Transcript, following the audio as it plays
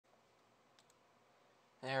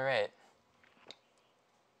Alright.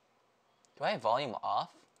 Do I have volume off?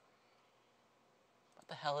 What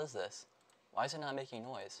the hell is this? Why is it not making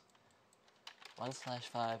noise?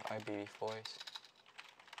 1/5 RBB4s.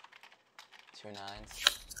 2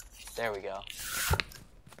 9s. There we go.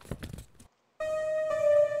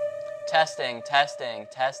 Testing, testing,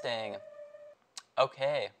 testing.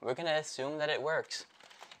 Okay, we're gonna assume that it works.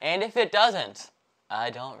 And if it doesn't, I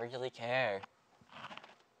don't really care.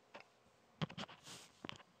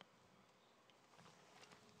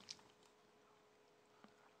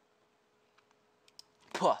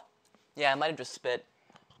 Puh. Yeah, I might have just spit.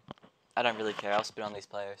 I don't really care. I'll spit on these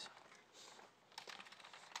players.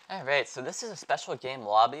 Alright, so this is a special game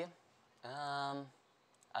lobby.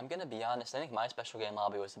 I'm gonna be honest, I think my special game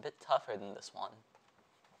lobby was a bit tougher than this one.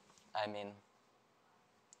 I mean,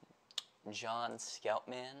 John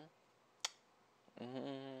Scoutman.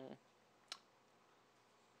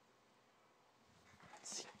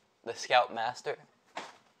 The Scoutmaster.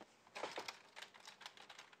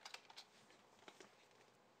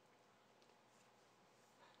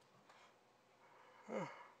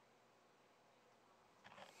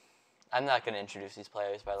 I'm not going to introduce these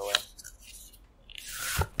players, by the way.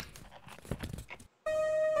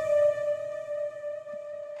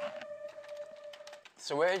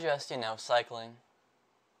 So we're just, cycling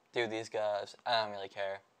through these guys. I don't really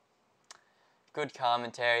care. Good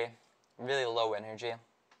commentary. Really low energy.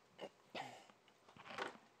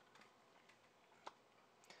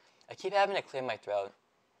 I keep having to clear my throat.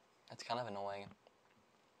 That's kind of annoying.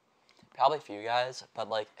 Probably for you guys, but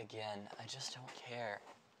again, I just don't care.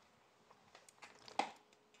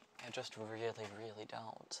 I just really, really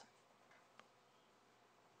don't.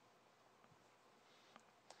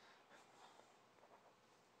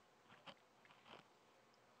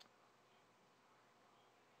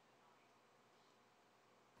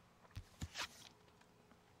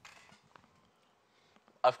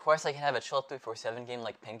 Of course, I can have a chill 3-4-7 game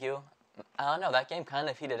like Pingu. I don't know, that game kind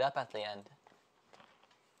of heated up at the end.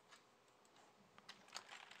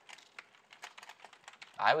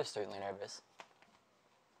 I was certainly nervous.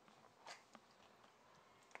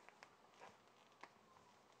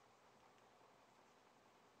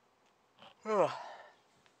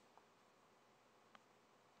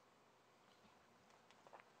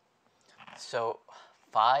 So,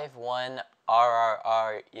 5-1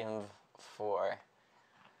 RRR Inv 4.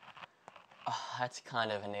 Oh, that's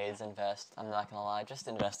kind of an AIDS invest, I'm not gonna lie. Just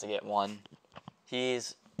investigate one.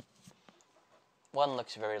 One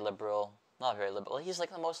looks very liberal. Not very liberal. He's the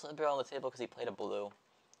most liberal on the table because he played a blue.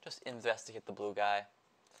 Just investigate the blue guy.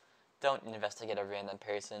 Don't investigate a random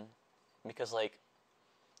person. Because,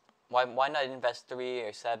 why not invest 3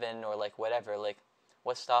 or 7 or, whatever?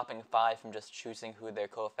 What's stopping 5 from just choosing who their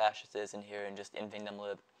co-fascist is in here and just inving them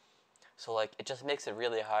lib? So, it just makes it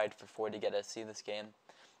really hard for 4 to get to see this game.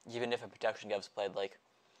 Even if a protection gev's played,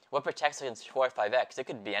 what protects against 4-5x? It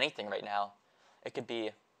could be anything right now. It could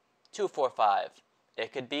be 2-4-5.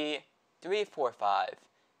 It could be 3-4-5.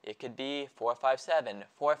 It could be 4-5-7,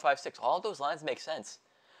 4-5-6. All those lines make sense.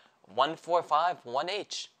 1-4-5,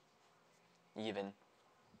 1H. Even.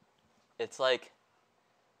 It's 1-4-5,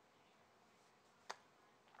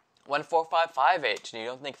 5H, and you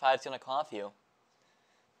don't think 5's gonna conf you.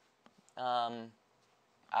 I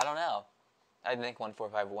don't know. I think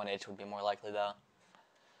 1-4-5, 1H would be more likely though.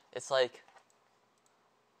 It's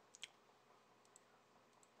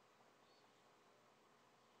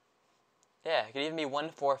yeah, it could even be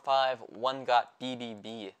 1-4-5, 1 got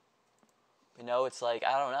BBB. It's I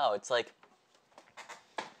don't know. It's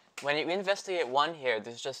when you investigate 1 here,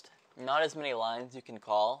 there's just not as many lines you can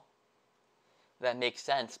call that make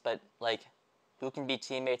sense, but who can be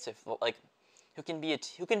teammates if who can be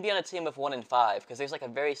on a team of 1 and 5? Because there's a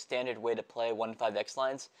very standard way to play 1-5x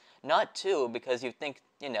lines. Not 2, because you think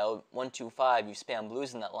 1-2-5 you spam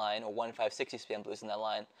blues in that line, or 1-5-6 you spam blues in that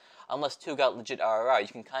line. Unless 2 got legit RRR, you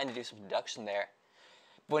can kind of do some deduction there.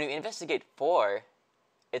 But when you investigate 4,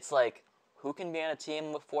 it's who can be on a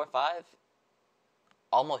team with 4-5?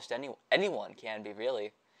 Almost anyone can be,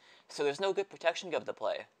 really. So there's no good protection gov to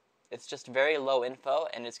play. It's just very low info,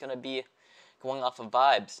 and it's going to be going off of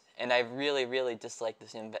vibes. And I really, really dislike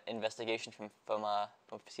this investigation from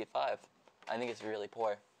C5. I think it's really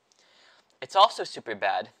poor. It's also super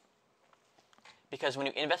bad, because when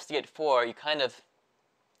you investigate 4, you kind of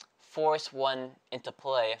force 1 into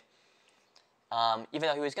play. Even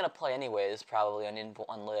though he was going to play anyways, probably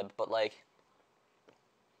on lib, but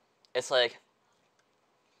it's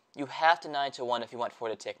you have to 9-1 if you want 4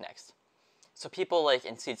 to take next. So people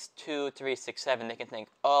in seats 2, 3, 6, 7, they can think,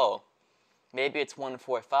 oh, maybe it's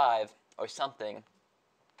 1-4-5 or something.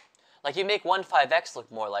 Like, you make 1 5x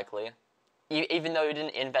look more likely, even though you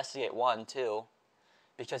didn't investigate 1, too,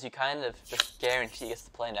 because you kind of just guarantee he gets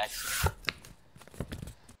to play next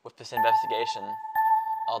with this investigation.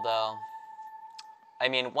 Although, I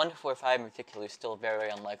mean, 1 4 5 in particular is still very,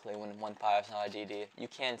 very unlikely when 1 5 is not a DD. You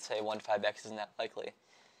can't say 1 5x isn't that likely.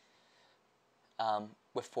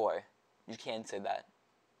 With 4, you can say that.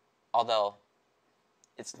 Although,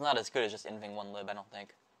 it's not as good as just inving 1 lib, I don't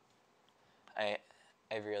think. I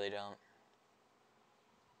really don't.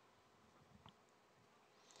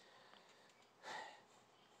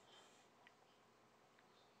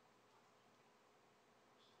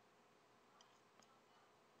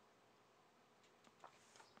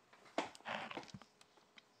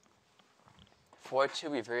 Four two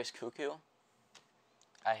reverse cuckoo.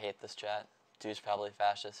 I hate this chat. Dude's probably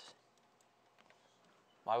fascist.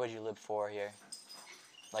 Why would you lib 4 here?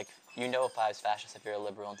 Like, you know 5's fascist if you're a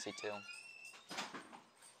liberal in C2.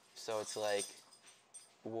 So it's like,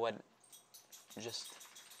 what, just,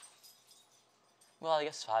 well, I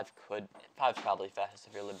guess 5's probably fascist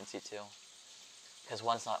if you're lib in C2. Because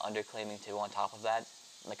 1's not underclaiming 2 on top of that.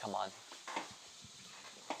 Like, come on.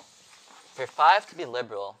 For 5 to be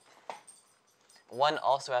liberal, 1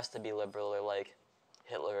 also has to be liberal or like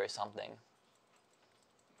Hitler or something.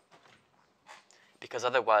 Because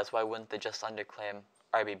otherwise, why wouldn't they just underclaim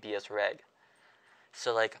RBB as reg?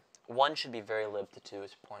 So like, 1 should be very lib to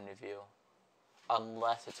 2's point of view.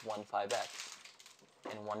 Unless it's 1 5x.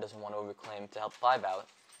 And 1 doesn't want to overclaim to help 5 out.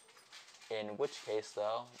 In which case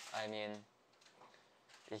though, I mean,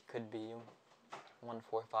 it could be 1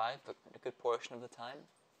 4 5, but a good portion of the time.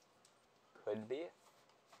 Could be.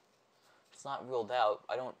 It's not ruled out.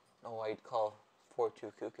 I don't know why you'd call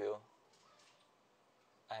 4-2 cuckoo.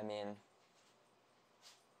 I mean,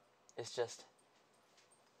 it's just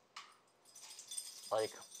like,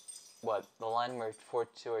 what, the line where 4-2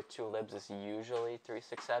 or 2 libs is usually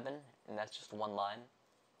 3-6-7, and that's just 1 line.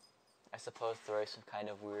 I suppose there are some kind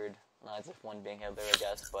of weird lines of 1 being Hitler, I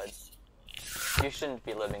guess, but you shouldn't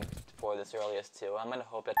be living for this early as 2. I'm gonna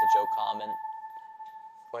hope that's a joke comment.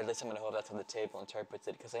 Or at least I'm going to hope that's how the table interprets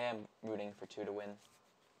it, because I am rooting for 2 to win.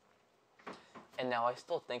 And now I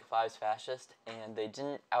still think 5's fascist, and they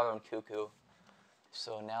didn't out on cuckoo.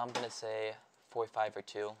 So now I'm going to say 4 5 or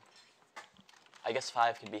 2. I guess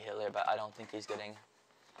 5 could be Hitler, but I don't think he's getting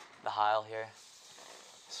the Heil here.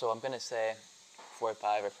 So I'm going to say 4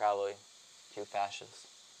 5 are probably 2 fascists.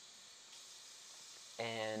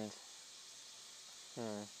 And,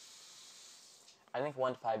 I think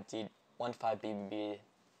 1 5 BBB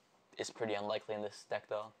is pretty unlikely in this deck,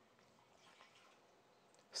 though.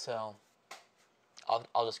 So,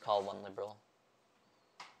 I'll just call 1 liberal.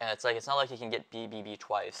 And it's like, it's not like you can get BBB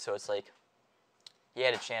twice, so it's like, he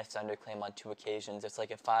had a chance to underclaim on 2 occasions. It's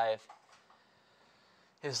like if 5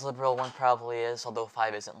 is liberal, 1 probably is, although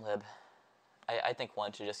 5 isn't lib. I think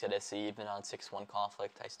 1 should just get SC even on 6-1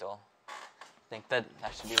 conflict. I still think that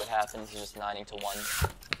should be what happens, he's just 9ing to 1.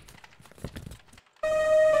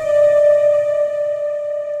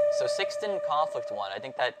 So 6 didn't conflict 1. I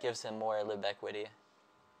think that gives him more lib equity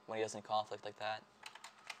when he doesn't conflict like that.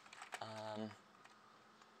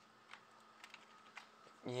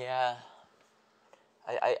 Yeah.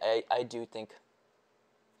 I do think,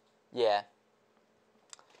 yeah.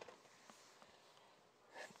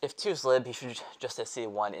 If 2's lib, he should just SC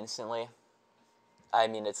 1 instantly. I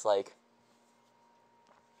mean, it's like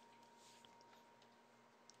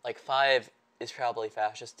 5 is probably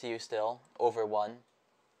fascist to you still, over 1.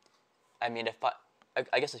 I mean, if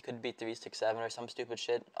I guess it could be 3-6-7 or some stupid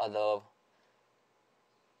shit, although,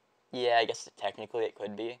 yeah, I guess technically it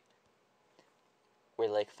could be. Where,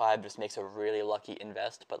 like, 5 just makes a really lucky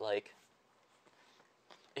invest, but, like,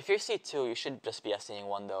 if you're C2, you should just be SCing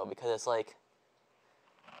 1, though, because it's, like,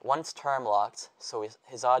 1's term locked, so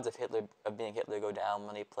his odds of being Hitler go down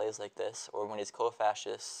when he plays like this, or when his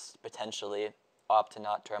co-fascists potentially opt to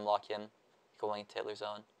not term lock him, going to Hitler's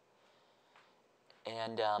zone.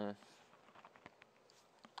 And,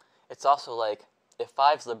 it's also like, if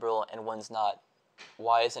 5's liberal and 1's not,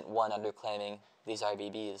 why isn't 1 underclaiming these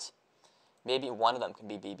RBBs? Maybe 1 of them can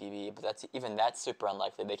be BBB, but that's super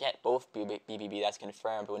unlikely. They can't both be BBB, that's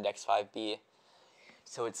confirmed with index 5B.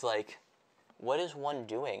 So it's like, what is 1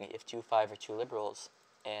 doing if 2 5 are 2 liberals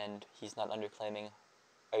and he's not underclaiming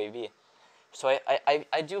RBB? So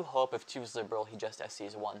I do hope if 2's liberal, he just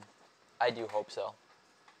SCs 1. I do hope so.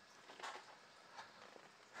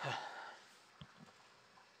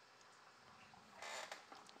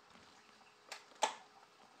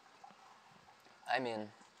 I mean,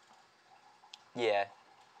 yeah.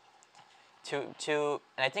 2,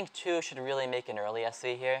 and I think 2 should really make an early SC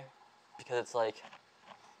here, because it's like,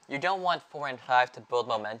 You don't want 4 and 5 to build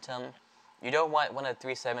momentum. You don't want one of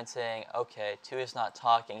 3 7 saying, okay, 2 is not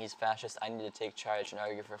talking, he's fascist, I need to take charge and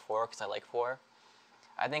argue for 4 because I like 4.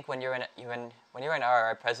 I think when you're an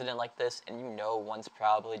RRR president like this and you know 1's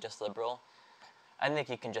probably just liberal, I think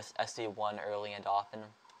you can just SC 1 early and often,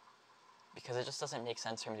 because it just doesn't make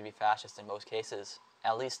sense for him to be fascist in most cases.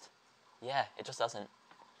 At least, yeah, it just doesn't.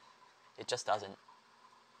 It just doesn't.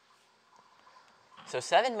 So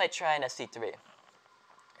 7 might try an SC3.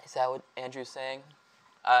 Is that what Andrew's saying?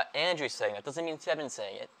 Andrew's saying that. Doesn't mean 7's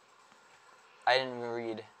saying it. I didn't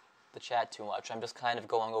read the chat too much. I'm just kind of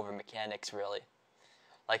going over mechanics, really.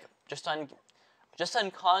 Like, just on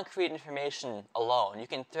concrete information alone, you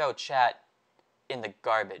can throw chat in the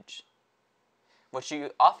garbage. What you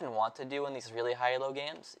often want to do in these really high-low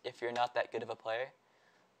games, if you're not that good of a player,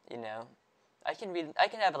 you know, I can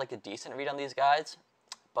have like a decent read on these guys,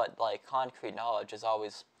 but like concrete knowledge is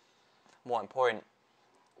always more important.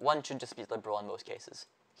 1 should just be liberal in most cases.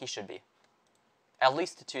 He should be. At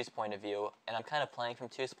least to 2's point of view, and I'm kind of playing from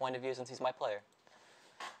 2's point of view since he's my player.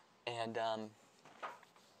 And,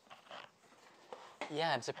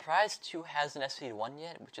 yeah, I'm surprised 2 hasn't SC'd 1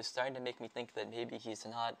 yet, which is starting to make me think that maybe he's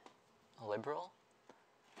not a liberal.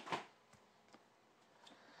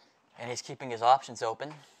 And he's keeping his options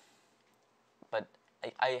open. But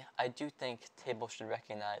I do think Table should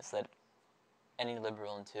recognize that any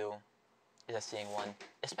liberal in 2 is SCing 1.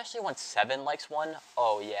 Especially when 7 likes 1.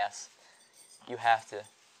 Oh, yes. You have to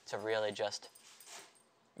really just...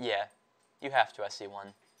 Yeah, you have to SC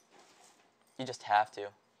 1. You just have to.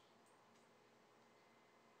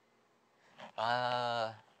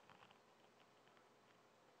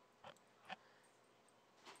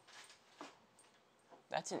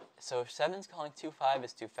 So if 7's calling 2-5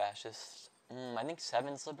 is too fascist, I think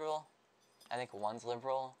 7's liberal. I think 1's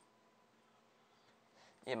liberal.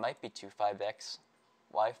 It might be 2-5x.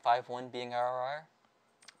 Why 5-1 being RRR?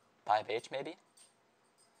 5H maybe? It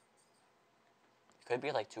could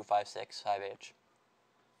be like 2-5-6,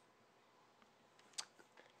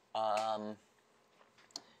 5H.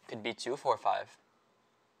 Could be 2-4-5.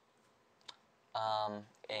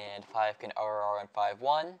 And 5 can RRR on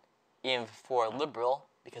 5-1. Even 4 liberal,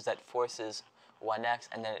 because that forces 1x,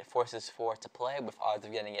 and then it forces 4 to play with odds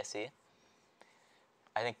of getting SE.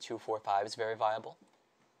 I think 2-4-5 is very viable.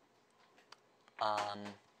 I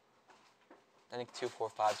think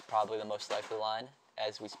 2-4-5 is probably the most likely line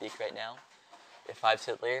as we speak right now. If 5's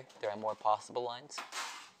Hitler, there are more possible lines.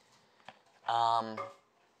 I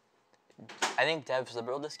think Dev's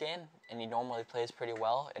liberal this game, and he normally plays pretty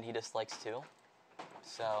well, and he just likes 2.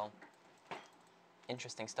 So,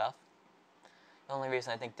 interesting stuff. The only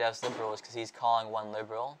reason I think Dev's liberal is because he's calling 1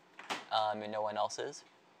 liberal, and no one else is.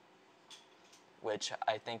 Which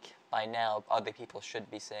I think by now other people should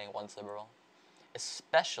be saying 1's liberal.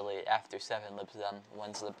 Especially after 7 libs them,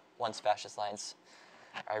 1's fascist lines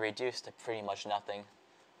are reduced to pretty much nothing.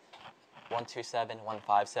 1-2-7,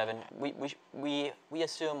 1-5-7. We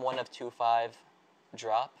assume 1 of 2-5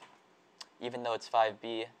 drop, even though it's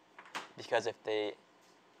 5B, because if they...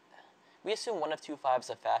 We assume 1 of 2-5 is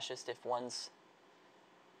a fascist if 1's...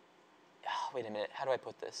 Oh, wait a minute, how do I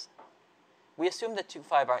put this? We assume that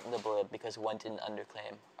 2-5 aren't liberal because 1 didn't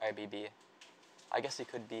underclaim RBB. I guess he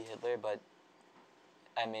could be Hitler, but...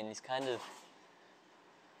 I mean, he's kind of...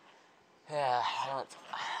 Yeah,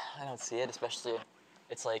 I don't see it, especially...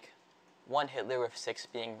 It's like... 1 Hitler with 6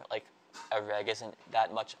 being, like, a reg isn't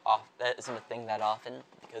that much off... That isn't a thing that often,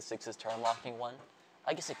 because 6 is term locking 1.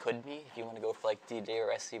 I guess it could be, if you want to go for, like, DD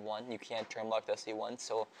or SC1. You can't term lock the SC1,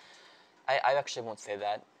 so... I actually won't say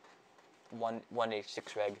that. 1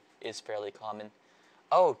 H6 reg is fairly common.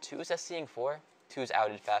 Oh, 2's SCing 4? 2's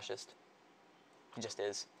outed fascist. He just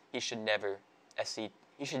is. He should never SC...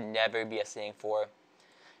 He should never be SCing 4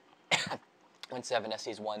 when 7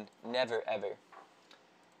 SCs 1. Never, ever.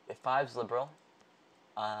 If 5's liberal,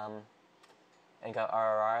 and got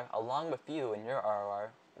RRR, along with you and your RRR,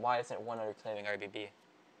 why isn't 1 underclaiming RBB?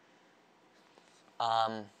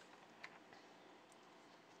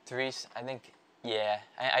 3's, I think, yeah,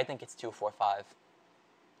 I think it's 2-4-5.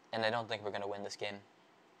 And I don't think we're going to win this game.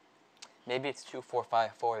 Maybe it's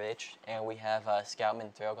 2-4-5-4H, and we have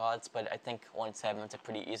Scoutman Throw Gods, but I think 1-7 is a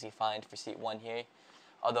pretty easy find for seat 1 here.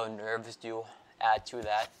 Although nerves do add to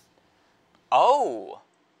that. Oh!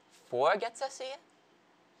 4 gets SE?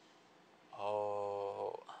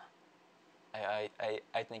 Oh.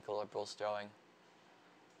 I think a liberal's throwing.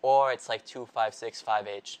 Or it's like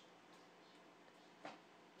 2-5-6-5H.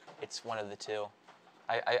 It's one of the two.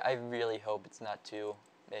 I really hope it's not 2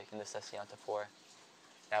 making this SE onto 4.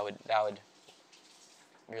 That would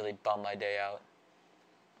really bum my day out.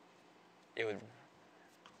 It would.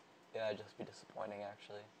 would just be disappointing,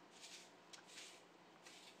 actually.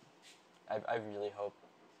 I really hope.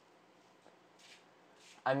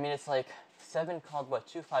 I mean, it's like 7 called what,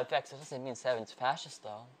 25X? That doesn't mean 7's fascist,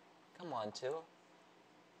 though. Come on, 2.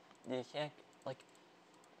 You can't, like,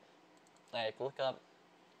 look up.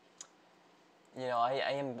 You know, I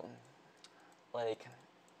am, like,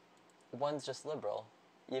 1's just liberal,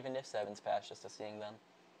 even if 7's fascist is seeing them.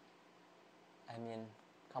 I mean,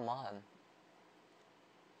 come on.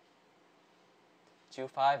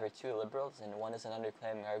 2-5 or 2 liberals and 1 is an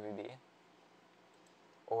underclaiming RBB.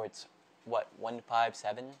 Or it's, what,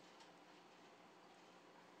 1-5-7?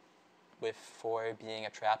 With 4 being a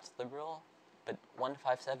trapped liberal? But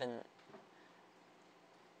 1-5-7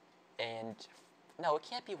 and... No, it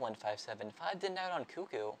can't be 1-5-7. 5 didn't out on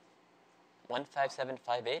Cuckoo.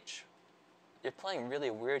 1-5-7-5H? You're playing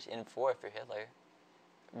really weird in 4 for Hitler.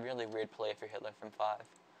 Really weird play for Hitler from 5.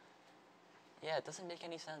 Yeah, it doesn't make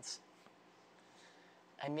any sense.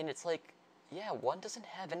 I mean, it's like, yeah, 1 doesn't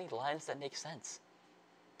have any lines that make sense.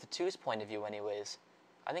 To 2's point of view, anyways.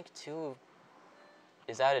 I think 2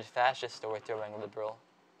 is outed fascist or throwing liberal.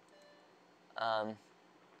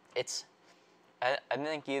 It's, I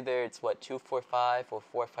think either it's, what, 2-4-5 or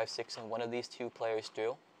 4-5-6 and one of these 2 players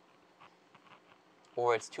do.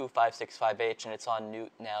 Or it's 2-5-6-5H and it's on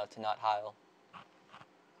Newt now to not Heil.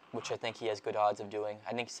 Which I think he has good odds of doing.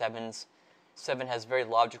 I think 7 has very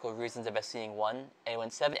logical reasons of SCing 1, and when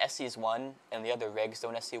 7 SCs 1 and the other regs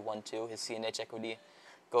don't SC 1 too, his CNH equity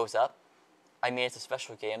goes up. I mean, it's a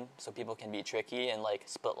special game, so people can be tricky and like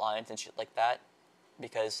split lines and shit like that,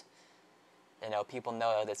 because, you know, people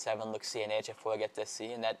know that 7 looks CNH if 4 gets SC,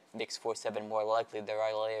 and that makes 4-7 more likely there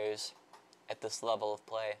are layers at this level of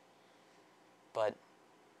play. But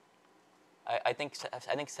I think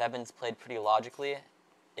 7's played pretty logically,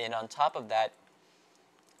 and on top of that,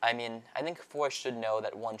 I mean, I think 4 should know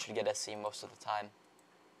that 1 should get SC most of the time.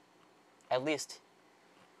 At least,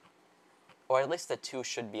 or at least that 2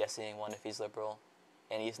 should be SCing 1 if he's liberal,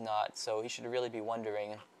 and he's not, so he should really be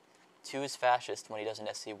wondering, 2 is fascist when he doesn't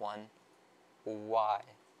SC 1. Why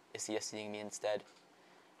is he SCing me instead?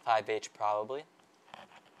 5H probably.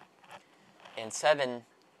 And 7,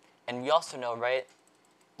 and we also know, right,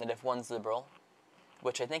 that if 1's liberal,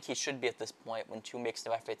 which I think he should be at this point when 2 makes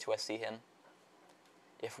no effort to SC him,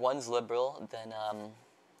 if 1's liberal, then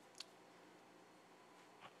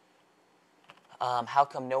how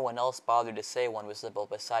come no one else bothered to say 1 was liberal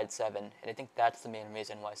besides 7? And I think that's the main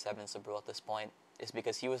reason why 7's liberal at this point, is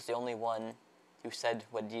because he was the only one who said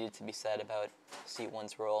what needed to be said about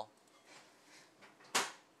C1's role.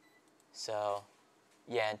 So,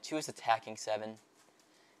 yeah, and 2 is attacking 7.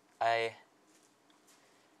 I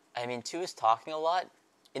mean, 2 is talking a lot.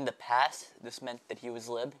 In the past, this meant that he was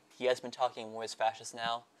lib. He has been talking more as fascist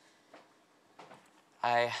now.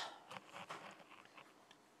 I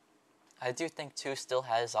do think 2 still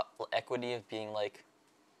has equity of being, like,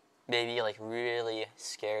 maybe, like, really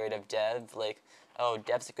scared of Dev. Like, oh,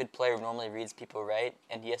 Dev's a good player who normally reads people right,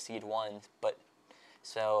 and he SC'd 1, but,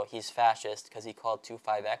 so he's fascist because he called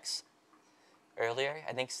 2-5X earlier.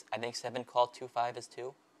 I think 7 called 2-5 as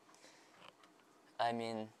 2. I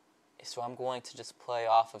mean, so I'm going to just play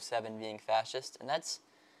off of 7 being fascist, and that's,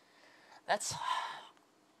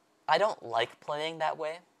 I don't like playing that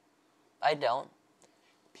way. I don't.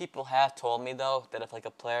 People have told me, though, that if, like, a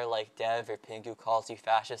player like Dev or Pingu calls you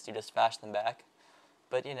fascist, you just fash them back.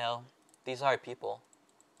 But, you know, these are people.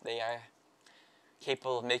 They are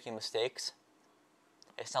capable of making mistakes.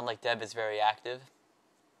 It's not like Dev is very active,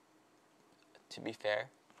 to be fair.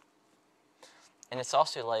 And it's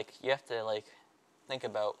also, like, you have to, like, think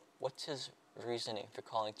about what's his reasoning for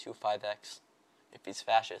calling 2-5X if he's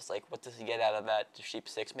fascist. Like, what does he get out of that? To sheep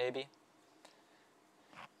 6, maybe?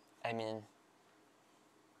 I mean,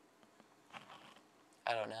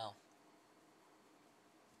 I don't know.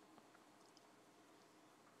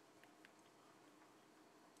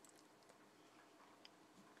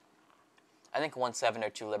 I think 1-7 are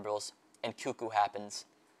 2 liberals, and Cuckoo happens.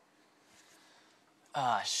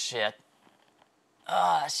 Ah, shit.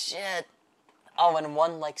 Ah, shit. Oh, and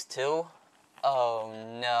 1 likes 2? Oh,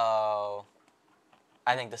 no.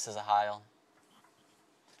 I think this is a Heil.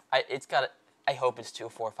 I hope it's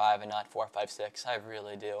 2-4-5 and not 4-5-6. I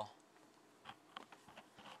really do.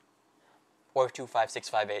 Or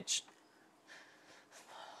 2-5-6-5H.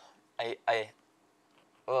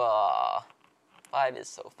 Ugh. 5 is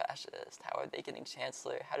so fascist. How are they getting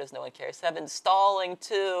Chancellor? How does no one care? 7 stalling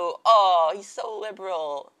too. Oh, he's so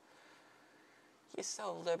liberal. He's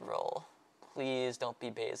so liberal. Please don't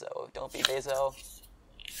be Bezo. Don't be Bezo.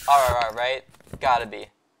 RRR, right? Gotta be.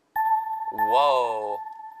 Whoa.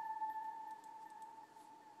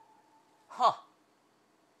 Huh.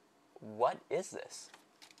 What is this?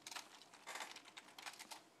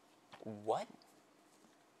 What?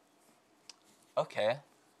 Okay.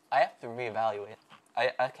 I have to reevaluate.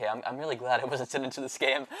 I'm really glad I wasn't sent into this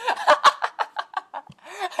game.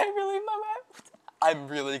 I'm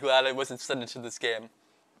really glad I wasn't sent into this game.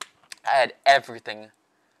 I had everything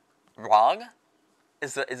wrong.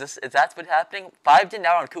 Is that what's happening? 5 didn't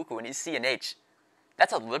out on Cuckoo and he's C and H.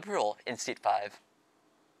 That's a liberal in seat 5.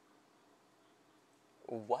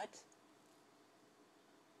 What?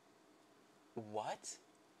 What?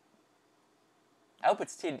 I hope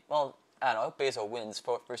it's T. Well, I don't know. I hope Basil wins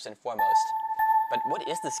first and foremost. But what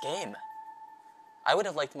is this game? I would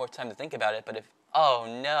have liked more time to think about it, but if... Oh,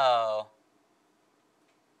 no.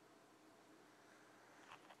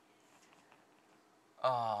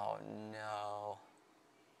 Oh, no.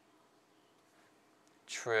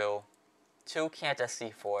 True. 2 can't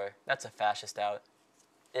SC4. That's a fascist out.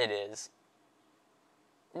 It is.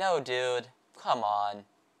 No, dude. Come on.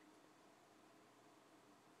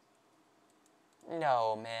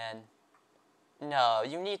 No, man. No,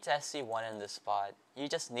 you need to SC1 in this spot. You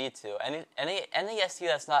just need to. Any SC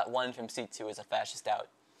that's not 1 from C2 is a fascist out.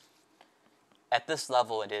 At this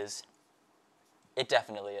level, it is. It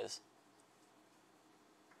definitely is.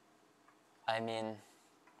 I mean...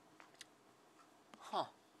 Huh.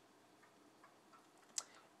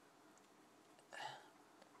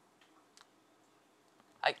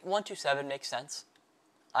 I 127 makes sense.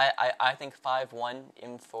 I think 5-1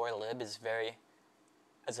 M4 lib is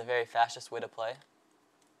a very fascist way to play.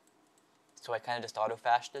 So I kind of just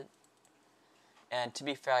auto-fashed it. And to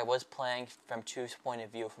be fair, I was playing from 2's point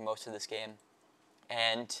of view for most of this game.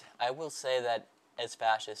 And I will say that as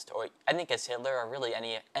fascist, or I think as Hitler, or really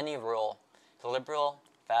any role, the liberal,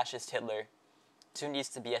 fascist, Hitler, 2 needs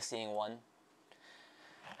to be SCing 1.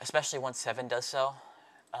 Especially once 7 does so.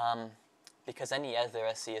 Because any other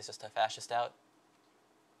SC is just a fascist out.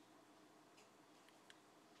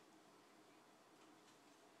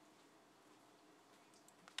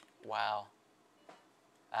 Wow.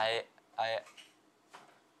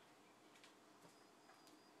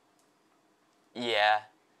 Yeah.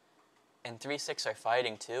 And 3-6 are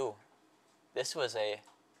fighting too. This was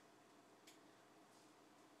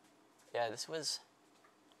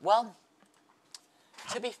well,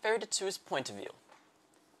 to be fair to 2's point of view,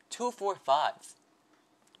 2-4-5.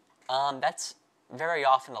 That's very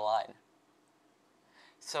often a line.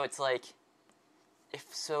 So it's like,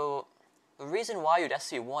 the reason why you'd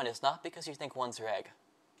SC1 is not because you think 1's reg.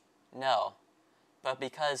 No. But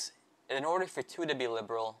because in order for 2 to be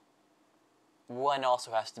liberal, 1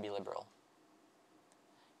 also has to be liberal.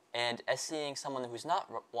 And SCing someone who's not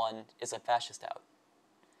 1 is a fascist out.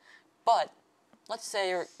 But, let's say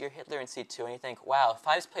you're Hitler in C2 and you think, wow,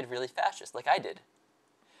 5's played really fascist, like I did.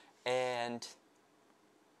 And,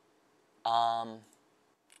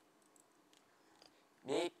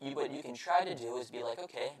 what you can try to do is be like,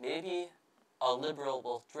 okay, maybe a liberal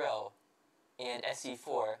will throw and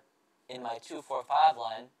SC4 in my 2-4-5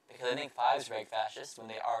 line, because I think 5's reg fascist when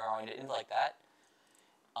they are on it in like that.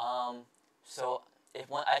 So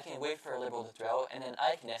I can wait for a liberal to throw, and then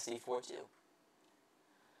I can SC4 too.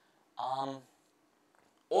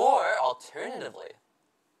 Or alternatively,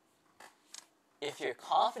 if you're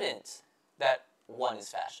confident that 1 is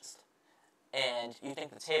fascist, and you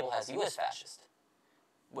think the table has you as fascist,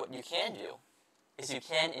 what you can do is you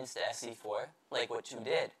can insta-SC4, like what 2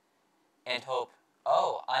 did, and hope,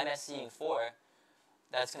 oh, I'm SCing 4,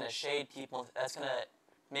 that's going to shade people, that's going to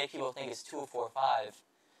make people think it's 2-4-5,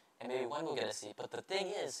 and maybe 1 will get a C. But the thing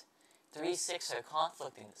is, 3-6 are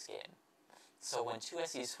conflicting this game. So when 2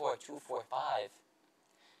 SCs 4, 2-4-5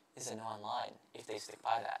 is a non-line, if they stick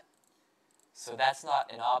by that. So that's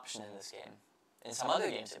not an option in this game. In some other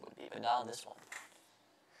games it would be, but not in this one.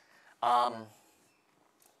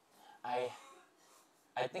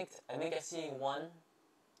 I think SCing 1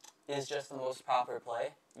 is just the most proper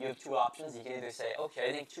play. You have 2 options. You can either say, okay,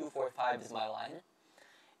 I think 2-4-5 is my line,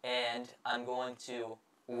 and I'm going to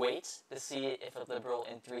wait to see if a liberal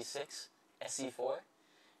in 3-6 SC4,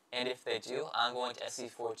 and if they do, I'm going to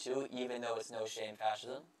SC4 too, even though it's no shame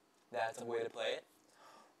fascism. That's a way to play it.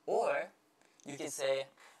 Or you can say,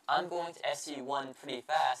 I'm going to SC1 pretty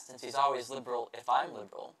fast since he's always liberal if I'm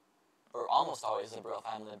liberal, or almost always liberal if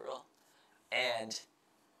I'm liberal, and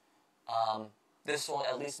this will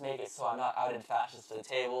at least make it so I'm not outed fascist to the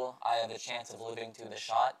table. I have a chance of living through the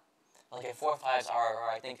shot. Like if 4-5's RRR,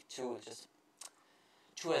 I think 2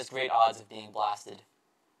 has great odds of being blasted.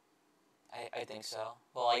 I think so.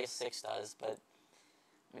 Well, I guess 6 does, but...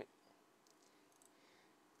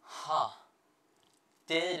 Huh.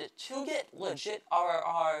 Did 2 get legit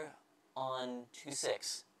RRR on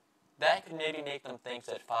 2-6. That could maybe make them think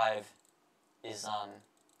that 5 is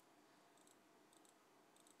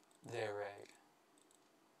their reg.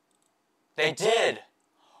 They did!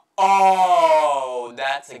 Oh,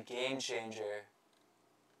 that's a game changer.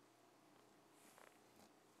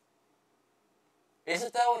 Is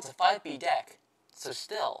it though? It's a 5B deck. So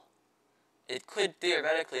still, it could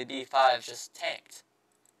theoretically be 5 just tanked.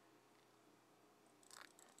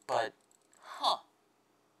 But, huh.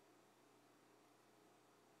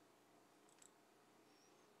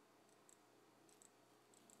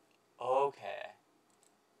 Okay.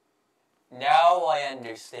 Now I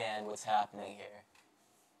understand what's happening here.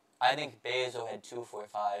 I think Bezo had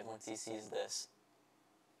 2-4-5 once he sees this.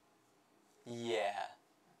 Yeah.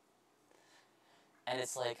 And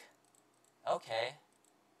it's like, okay,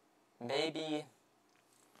 maybe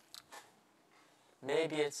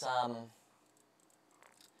it's,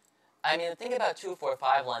 I mean, the thing about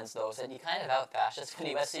 2-4-5 lines, though, is that you kind of out-fascist when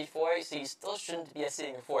you SC4, so you still shouldn't be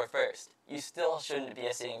SCing 4 first. You still shouldn't be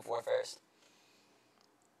SCing 4 first.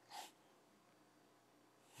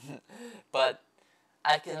 But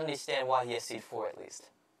I can understand why he SC'd 4 at least.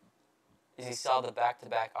 Because he saw the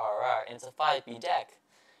back-to-back RR, and it's a 5B deck.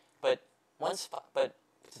 But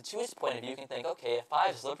to his point of view, you can think, okay, if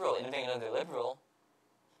 5 is liberal, innovating another liberal,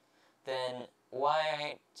 then why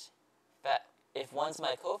aren't... If one's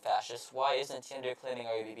my co-fascist, why isn't he underclaiming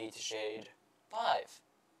RBB to shade 5?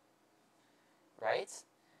 Right?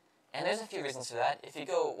 And there's a few reasons for that. If you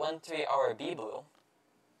go 1-3 RB blue,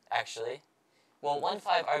 actually, well,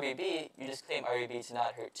 1-5 RBB, you just claim RBB to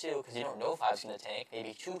not hurt 2, because you don't know 5's going to tank,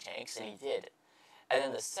 maybe 2 tanks, and he did. And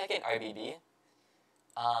then the second RBB,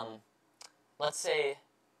 let's say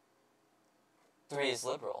 3 is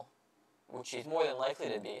liberal, which he's more than likely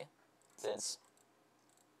to be, since,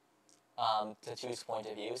 to 2's point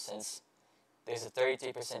of view, since there's a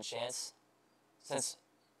 33% chance,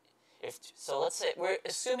 so let's say, we're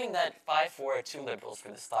assuming that 5-4 are 2 liberals for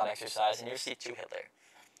this thought exercise, and you're C2 Hitler.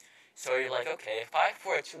 So you're like, okay,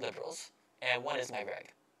 5-4 are 2 liberals, and 1 is my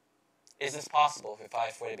reg. Is this possible for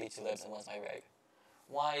 5-4 to be 2 libs and 1 is my reg?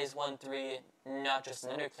 Why is 1-3 not just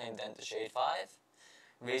an underclaim then to shade 5?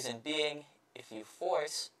 Reason being, if you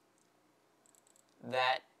force,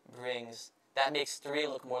 that makes 3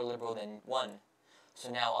 look more liberal than 1. So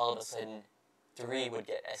now all of a sudden, 3 would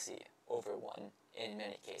get SE over 1 in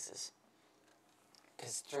many cases.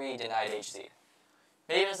 Because 3 denied HZ.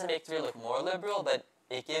 Maybe it doesn't make 3 look more liberal, but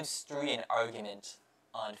it gives 3 an argument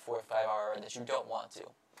on 4-5R that you don't want to.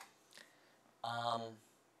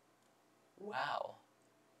 Wow.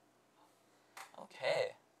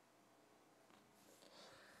 Okay.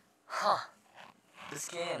 Huh. This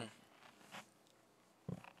game.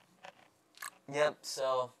 Yep,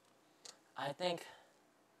 so I think,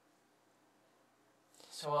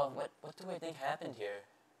 so what do we think happened here?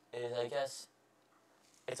 Is, I guess,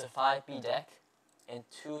 it's a 5B deck, and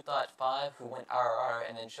 2 thought 5 who went RR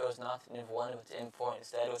and then chose not to inv 1 but to inv 4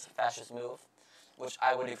 instead. It was a fascist move, which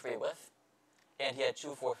I would agree with. And he had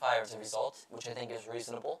 2-4-5 as a result, which I think is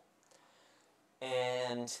reasonable.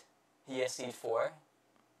 And he SC'd 4.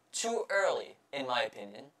 Too early, in my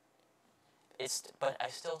opinion. But I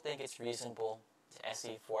still think it's reasonable to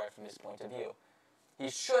SC 4 from his point of view. He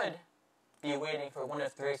should be waiting for one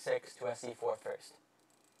of 3-6 to SC 4 first.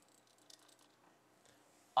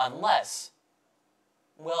 Unless,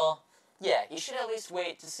 well, yeah, you should at least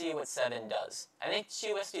wait to see what 7 does. I think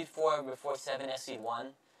 2 SC'd 4 before 7 SC'd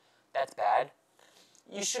 1. That's bad.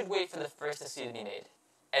 You should wait for the first SC to be made.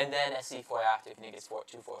 And then SC 4 after if you think it's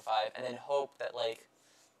 2-4-5. And then hope that, like,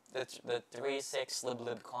 the 3-6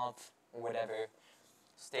 lib conf or whatever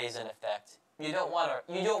stays in effect. You don't want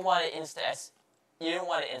to insta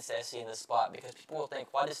SC in this spot, because people will think,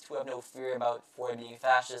 why does 2 have no fear about 4 being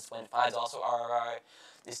fascist when 5 is also RRR?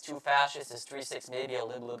 Is 2 fascist? Is 3-6 maybe a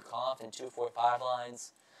lib conf and 2-4-5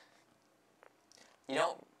 lines?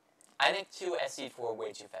 I think 2 SC'd 4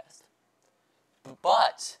 way too fast.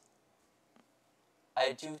 But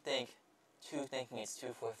I do think 2 thinking it's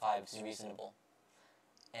 2-4-5 is reasonable.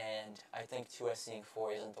 And I think 2 SCing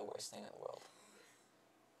 4 isn't the worst thing in the world.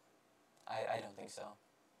 I don't think so.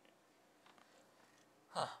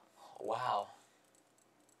 Huh. Wow.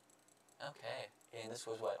 Okay. And this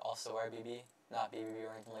was what? Also RBB? Not BBB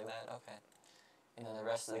or anything like that? Okay. And then the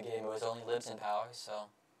rest of the game, it was only libs in power, so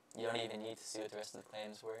you don't even need to see what the rest of the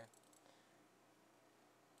claims were.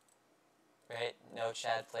 Right? No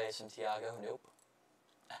Chad plays from Tiago? Nope.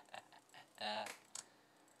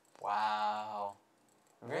 Wow.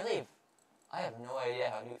 Really? I have no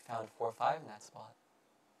idea how Newt found 4-5 in that spot.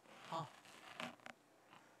 Huh.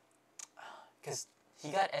 Because he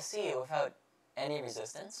got SE without any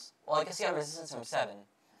resistance. Well, I guess he got resistance from 7.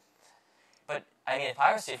 But, I mean, if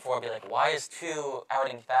I was C4, I'd be like, why is 2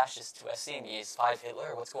 outing fascist to SC me? Is 5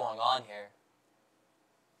 Hitler? What's going on here?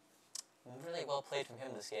 Really well played from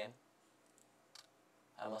him this game,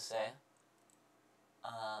 I must say.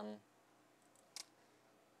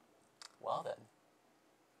 Well then.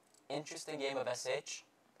 Interesting game of SH.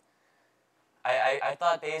 I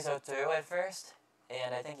thought Bezo threw at first,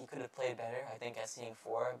 and I think he could have played better. I think SCing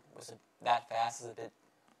 4 was that fast is a bit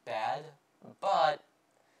bad, but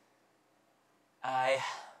I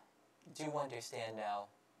do understand now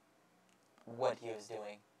what he was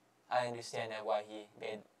doing. I understand now why he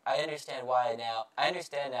made. I understand now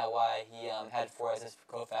why he had 4 as his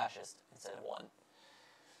co-fascist instead of 1.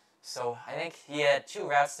 So I think he had 2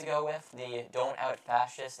 routes to go with: the don't out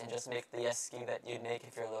fascist and just make the SC that you'd make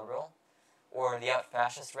if you're liberal, or the out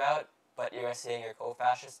fascist route, but you're SCing your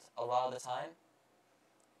co-fascist a lot of the time.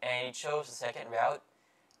 And he chose the second route,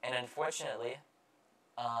 and unfortunately,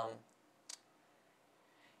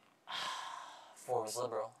 4 was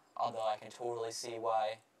liberal. Although I can totally see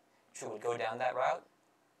why True would go down that route,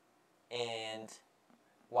 and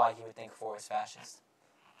why he would think 4 was fascist.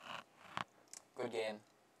 Good game.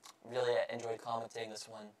 Really enjoyed commentating this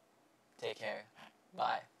one. Take care.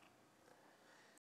 Bye.